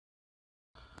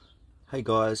Hey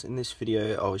guys, in this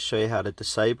video I will show you how to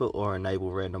disable or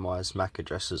enable randomized MAC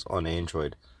addresses on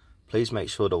Android. Please make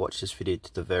sure to watch this video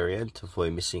to the very end to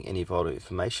avoid missing any vital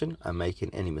information and making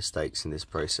any mistakes in this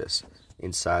process.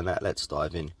 In saying that, let's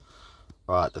dive in.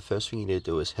 Alright, the first thing you need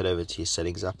to do is head over to your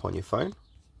settings app on your phone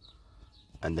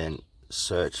and then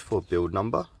search for build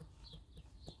number,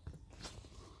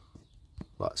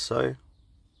 like so,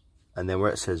 and then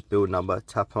where it says build number,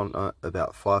 tap on it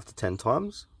about 5 to 10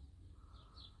 times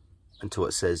until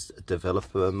it says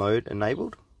developer mode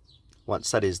enabled. Once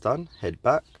that is done, head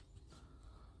back,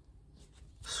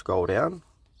 scroll down,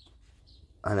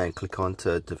 and then click on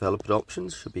to developer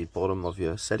options, should be bottom of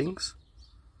your settings,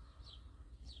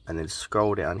 and then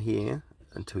scroll down here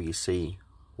until you see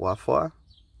Wi-Fi.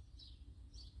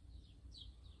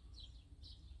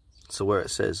 So where it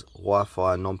says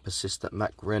Wi-Fi non-persistent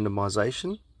MAC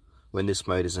randomization, when this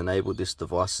mode is enabled, this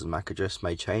device's MAC address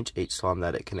may change each time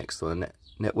that it connects to a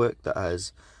network that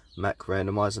has MAC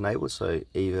randomize enabled. So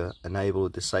either enable or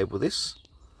disable this,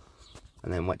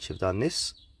 and then once you've done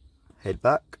this, head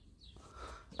back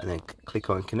and then click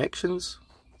on connections,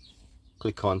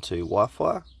 click onto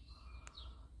Wi-Fi,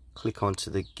 click onto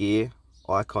the gear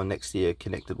icon next to your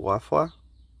connected Wi-Fi,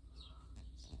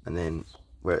 and then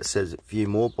where it says view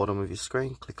more, bottom of your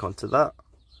screen, click onto that.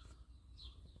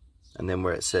 And then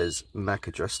where it says MAC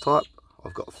address type,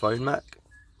 I've got phone MAC,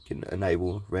 you can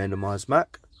enable randomized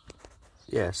MAC.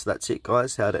 Yeah, so that's it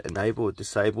guys, how to enable or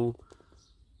disable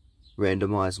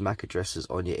randomized MAC addresses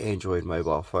on your Android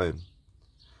mobile phone.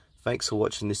 Thanks for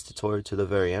watching this tutorial to the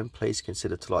very end. Please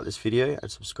consider to like this video and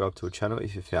subscribe to our channel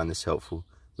if you found this helpful.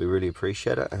 We really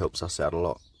appreciate it, it helps us out a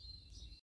lot.